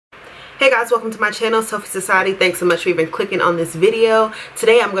Hey guys, welcome to my channel, Sophie Society. Thanks so much for even clicking on this video.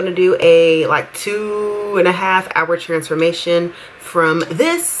 Today I'm going to do a like 2.5 hour transformation from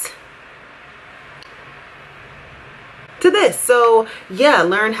this to this. So yeah,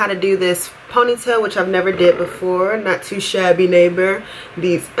 learn how to do this ponytail, which I've never did before. Not too shabby, neighbor.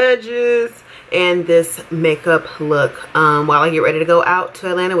 These edges and this makeup look while I get ready to go out to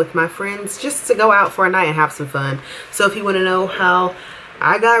Atlanta with my friends, just to go out for a night and have some fun. So if you want to know how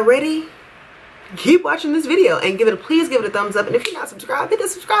I got ready, keep watching this video and please give it a thumbs up. And if you're not subscribed, hit the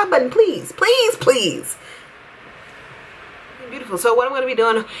subscribe button, please, please, please. Beautiful. So what I'm going to be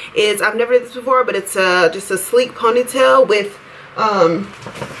doing is, I've never did this before, but it's just a sleek ponytail with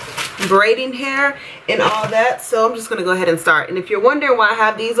braiding hair and all that. So I'm just going to go ahead and start. And if you're wondering why I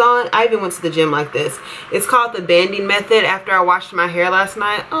have these on, I even went to the gym like this. It's called the banding method. After I washed my hair last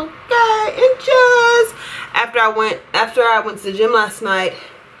night, okay, and just after I went to the gym last night,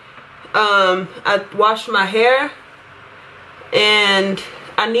 I washed my hair and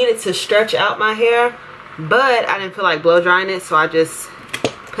I needed to stretch out my hair, but I didn't feel like blow drying it, so I just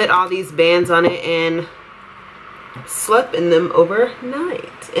put all these bands on it and slept in them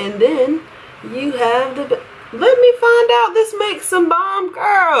overnight. And then you have the, let me find out this makes some bomb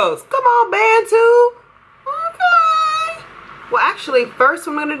curls. Come on, Bantu. Okay. Well, actually, first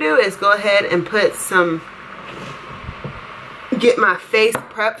what I'm going to do is go ahead and put some, get my face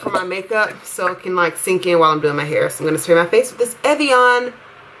prepped for my makeup so it can like sink in while I'm doing my hair. So I'm going to spray my face with this Evian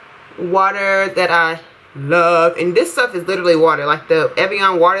water that I love. And this stuff is literally water, like the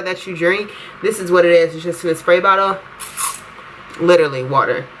Evian water that you drink. This is what it is. It's just in a spray bottle. Literally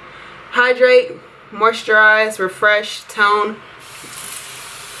water. Hydrate, moisturize, refresh, tone.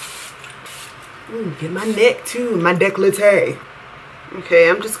 Ooh, get my neck too, my décolleté. Okay,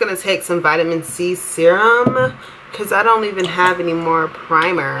 I'm just going to take some vitamin C serum because I don't even have any more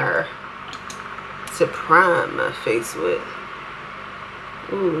primer to prime my face with.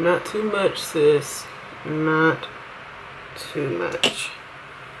 Ooh, not too much, sis. Not too much.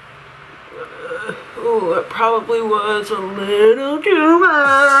 Ooh, it probably was a little too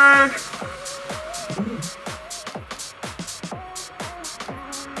much.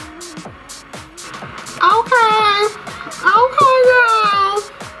 Okay. Okay, girl.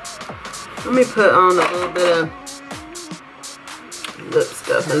 Let me put on a little bit of lip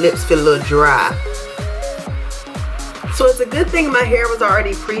stuff. My lips feel a little dry. So it's a good thing my hair was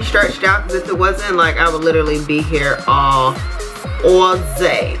already pre-stretched out, because if it wasn't, like, I would literally be here all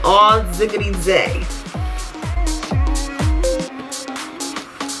day, all ziggity day.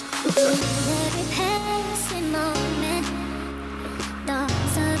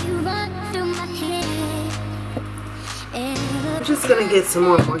 I'm just gonna get some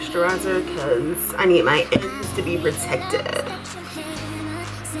more moisturizer because I need my ends to be protected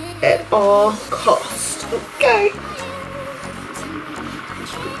at all costs. Okay.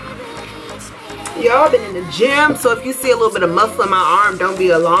 Y'all been in the gym, so if you see a little bit of muscle in my arm, don't be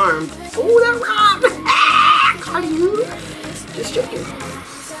alarmed. Ooh, that rhymed. Just joking.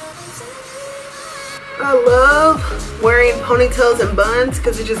 I love wearing ponytails and buns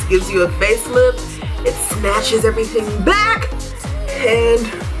because it just gives you a facelift. It snatches everything back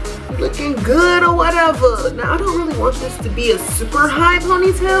and looking good or whatever. Now, I don't really want this to be a super high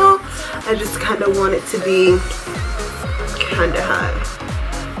ponytail. I just kind of want it to be kind of high,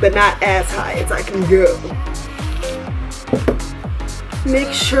 but not as high as I can go.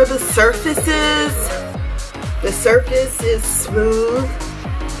 Make sure the surface is smooth.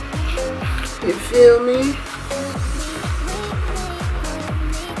 You feel me?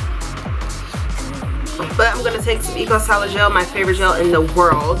 But I'm gonna take some Eco Solid gel, my favorite gel in the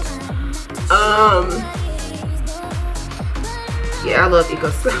world. Yeah, I love Eco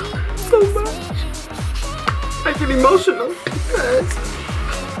Solid so much. I get emotional because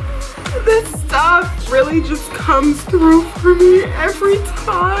this stuff really just comes through for me every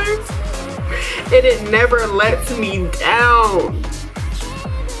time, and it never lets me down.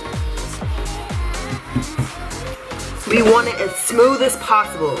 We want it as smooth as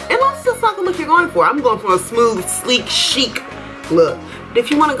possible, and that's not the look you're going for. I'm going for a smooth, sleek, chic look. But if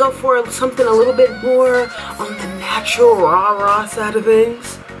you want to go for something a little bit more on the natural, raw side of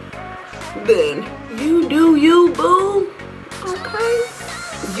things, then you do you, boo. Okay?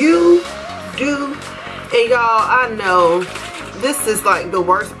 You do. And y'all, I know this is like the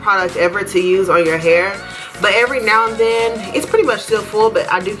worst product ever to use on your hair, but every now and then, it's pretty much still full, but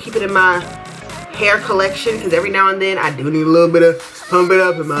I do keep it in my hair collection because every now and then I do need a little bit of pump it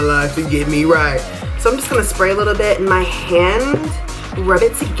up in my life to get me right. So I'm just gonna spray a little bit in my hand, rub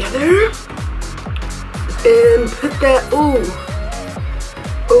it together, and put that, ooh,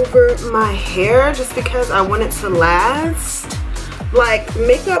 over my hair just because I want it to last. Like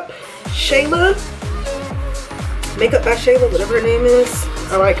Makeup by Shayla, whatever her name is.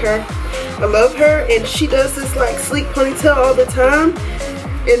 I like her. I love her, and she does this like sleek ponytail all the time,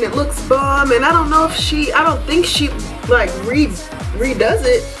 and it looks bomb. And I don't know if I don't think she like redoes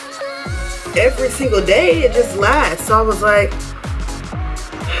it every single day. It just lasts. So I was like,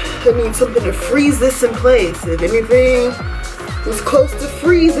 I need something to freeze this in place. If anything is close to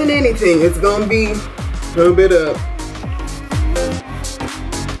freezing anything, it's gonna be a bit up.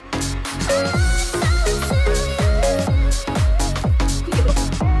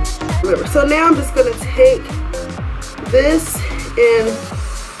 So now I'm just gonna take this and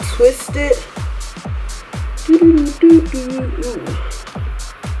twist it.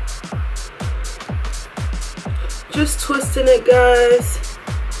 Just twisting it, guys.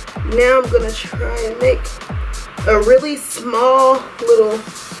 Now I'm gonna try and make a really small little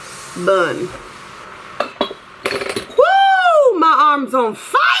bun. Woo! My arm's on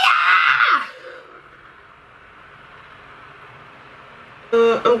fire!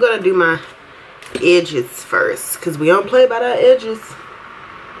 I'm gonna do my edges first, because we don't play about our edges.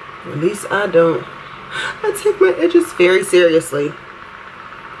 At least I don't. I take my edges very seriously.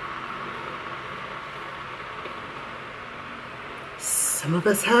 Some of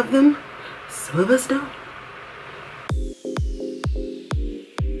us have them, some of us don't.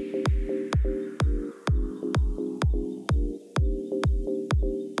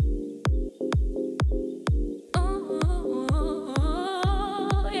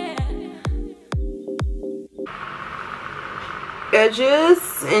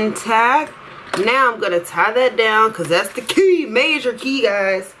 Edges intact. Now I'm gonna tie that down, because that's the key, major key,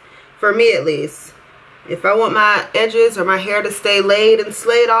 guys, for me at least. If I want my edges or my hair to stay laid and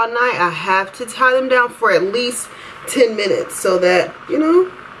slayed all night, I have to tie them down for at least 10 minutes so that, you know,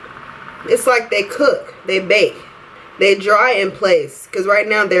 it's like they cook, they bake, they dry in place. Because right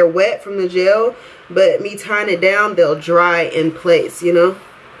now they're wet from the gel, but me tying it down, they'll dry in place, you know.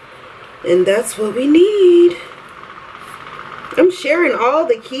 And that's what we need. I'm sharing all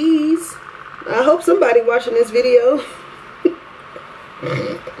the keys. I hope somebody watching this video.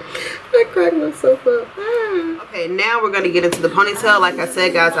 I cracked myself up. Ah. Okay, now we're going to get into the ponytail. Like I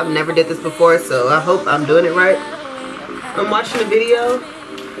said, guys, I've never did this before, so I hope I'm doing it right. I'm watching the video.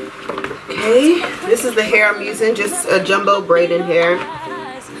 Okay, this is the hair I'm using, just a jumbo braiding hair.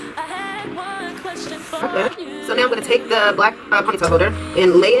 Okay. So now I'm going to take the black ponytail holder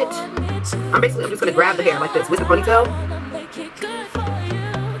and lay it. I'm just going to grab the hair like this with the ponytail.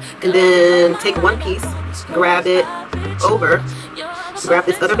 And then take one piece, grab it over, grab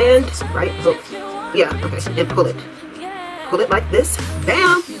this other band, right? Oh, yeah, okay, and pull it. Pull it like this.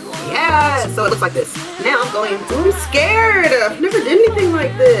 Bam! Yeah! So it looks like this. Now I'm going, ooh, I'm scared. I've never did anything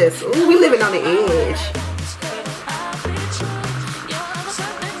like this. Ooh, we living on the edge.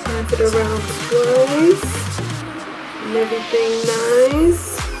 Wrap it around twice. And everything nice.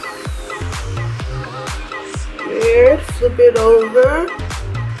 There, flip it over.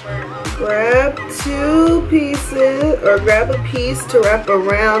 Grab two pieces, or grab a piece to wrap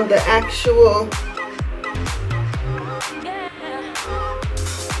around the actual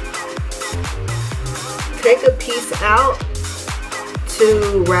take a piece out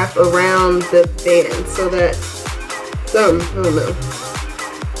to wrap around the band so that I don't know.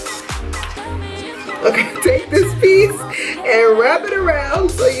 Okay, take this piece and wrap it around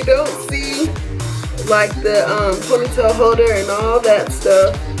so you don't see like the ponytail holder and all that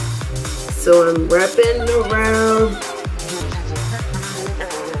stuff. So I'm wrapping around.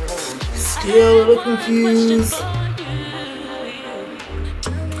 Still a little confused.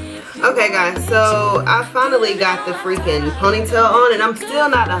 Okay guys, so I finally got the freaking ponytail on, and I'm still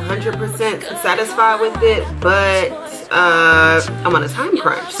not 100% satisfied with it, but I'm on a time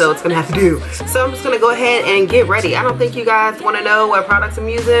crunch, so it's gonna have to do. So I'm just gonna go ahead and get ready. I don't think you guys want to know what products I'm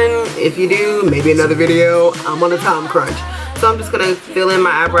using. If you do, maybe another video. I'm on a time crunch, so I'm just gonna fill in my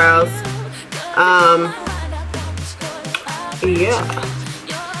eyebrows. Yeah.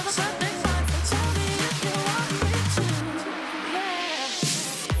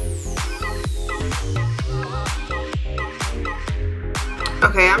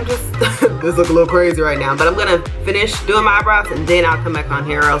 Okay, I'm just, this look a little crazy right now, but I'm gonna finish doing my eyebrows and then I'll come back on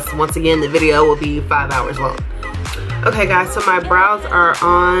here, or else once again the video will be 5 hours long. Okay guys, so my brows are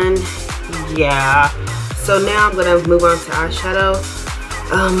on, yeah. So now I'm gonna move on to eyeshadow.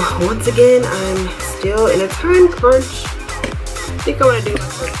 Once again, I'm still in a time crunch. I think I wanna do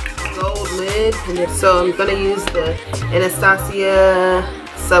like a gold lid, and so I'm gonna use the Anastasia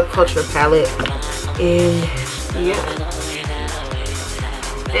Subculture palette, and yeah.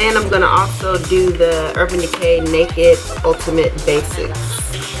 And I'm gonna also do the Urban Decay Naked Ultimate Basics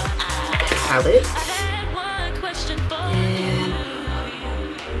palette. And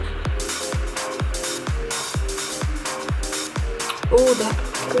oh, that.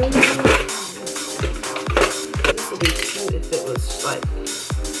 This would be cute if it was like.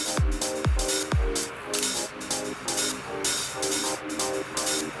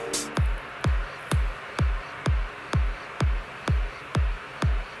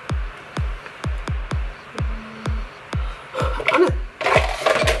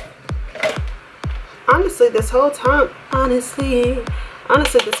 Honestly, this whole time, this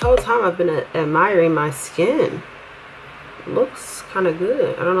whole time I've been admiring my skin. It looks kind of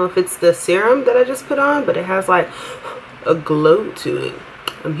good. I don't know if it's the serum that I just put on, but it has like a glow to it.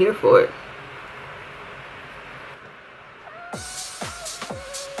 I'm here for it.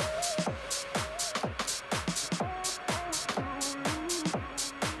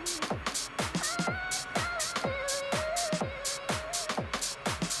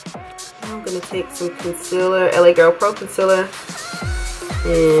 I'm gonna take some concealer, LA Girl Pro Concealer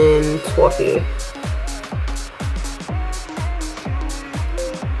in Twaffy.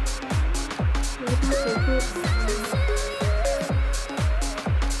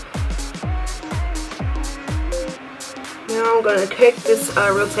 Now I'm gonna take this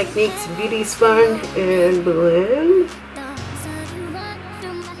Real Techniques Beauty Sponge and blend.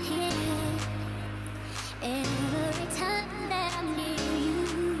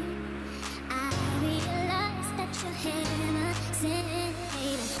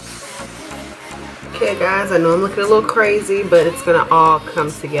 Okay guys, I know I'm looking a little crazy, but it's gonna all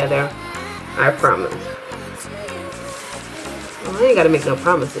come together, I promise. Well, I ain't gotta make no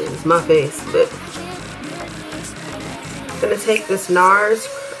promises, it's my face, but I'm gonna take this NARS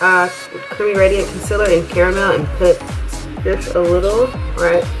Creamy Radiant Concealer in Caramel and put just a little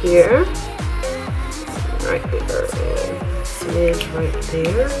right here, and smidge right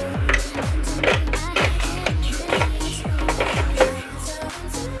there.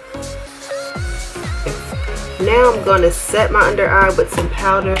 Now I'm going to set my under eye with some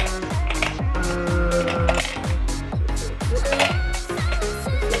powder.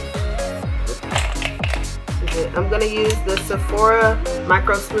 I'm going to use the Sephora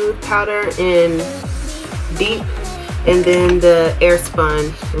Micro Smooth Powder in Deep and then the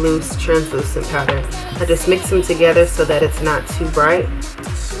Airspun Loose Translucent Powder. I just mix them together so that it's not too bright.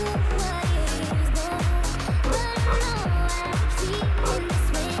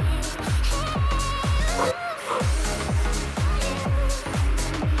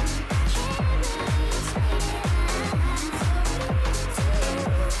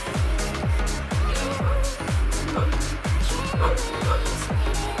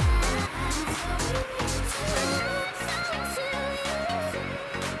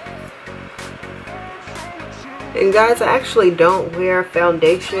 And guys, I actually don't wear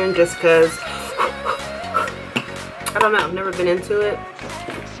foundation just because, I don't know, I've never been into it.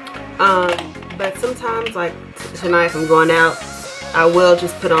 But sometimes, like tonight if I'm going out, I will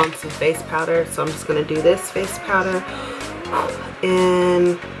just put on some face powder. So I'm just going to do this face powder.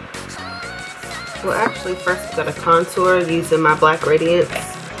 And, well actually first I'm going to contour using my Black Radiance.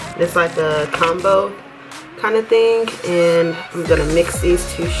 It's like a combo kind of thing. And I'm going to mix these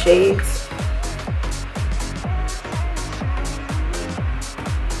two shades.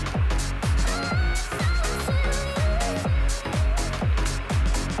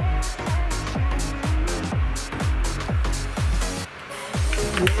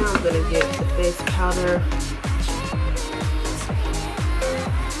 Now I'm going to get the face powder.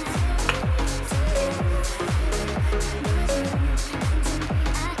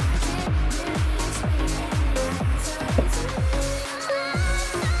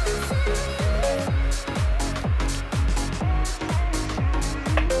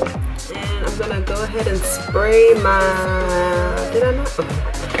 And I'm going to go ahead and spray my, did I not? Okay.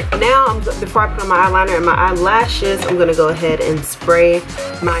 Now, before I put on my eyeliner and my eyelashes, I'm going to go ahead and spray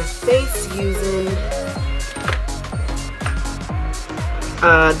my face using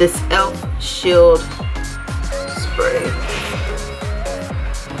this e.l.f. Shield spray.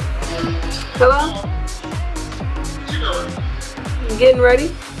 Hello? You getting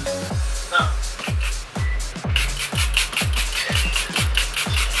ready? No.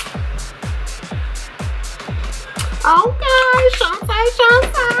 Okay, Shantae.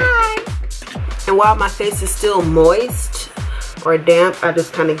 And while my face is still moist or damp, I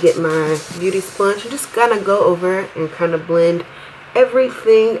just kind of get my beauty sponge and just kind of go over and kind of blend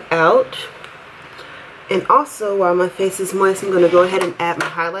everything out. And also, while my face is moist, I'm going to go ahead and add my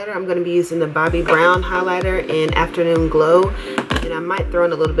highlighter. I'm going to be using the Bobbi Brown highlighter in Afternoon Glow. And I might throw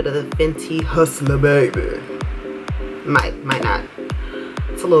in a little bit of the Fenty Hustler Baby. Might not.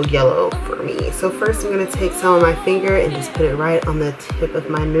 It's a little yellow for me. So first I'm going to take some of my finger and just put it right on the tip of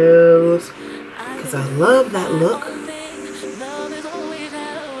my nose. Because I love that look.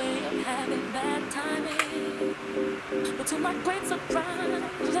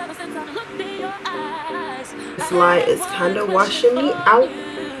 This light is kind of washing me out.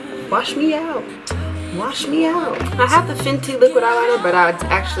 Wash me out. Wash me out. I have the Fenty liquid eyeliner, but I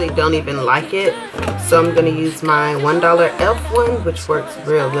actually don't even like it. So I'm going to use my $1 e.l.f. one, which works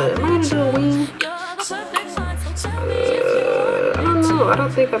real good. Am I going to do a wing? I don't know. I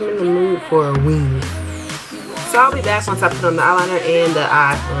don't think I'm in the mood for a wing. So I'll be back once I put on the eyeliner and the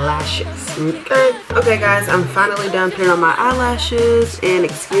eyelashes. Okay guys, I'm finally done putting on my eyelashes. And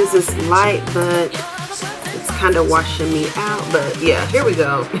excuse this light, but it's kind of washing me out. But yeah, here we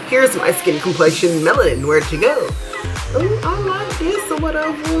go. Here's my skin complexion. Melanin, where'd you go? Oh, I like this or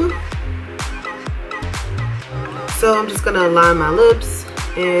whatever. So I'm just gonna line my lips,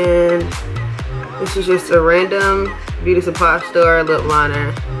 and this is just a random beauty supply store lip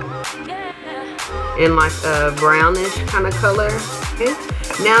liner in like a brownish kind of color. Okay.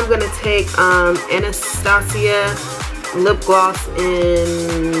 Now I'm gonna take Anastasia lip gloss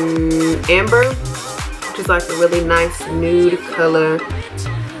in Amber, which is like a really nice nude color,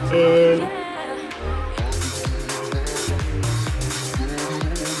 and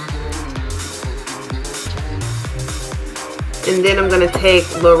then I'm gonna take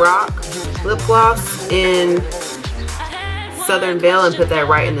Lorac lip gloss in Southern Belle and put that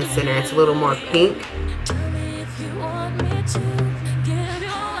right in the center. It's a little more pink.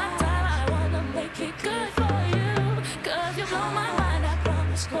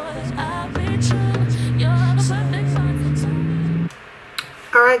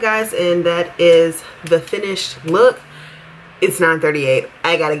 Alright guys, and that is the finished look. It's 9:38.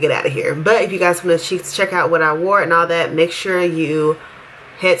 I gotta get out of here. But if you guys want to check out what I wore and all that, make sure you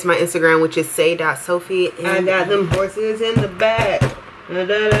head to my Instagram, which is say.sophie. And I got them horses in the back.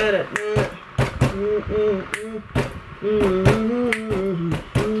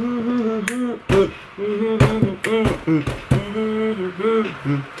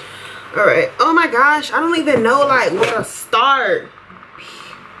 Alright. Oh my gosh. I don't even know like where to start.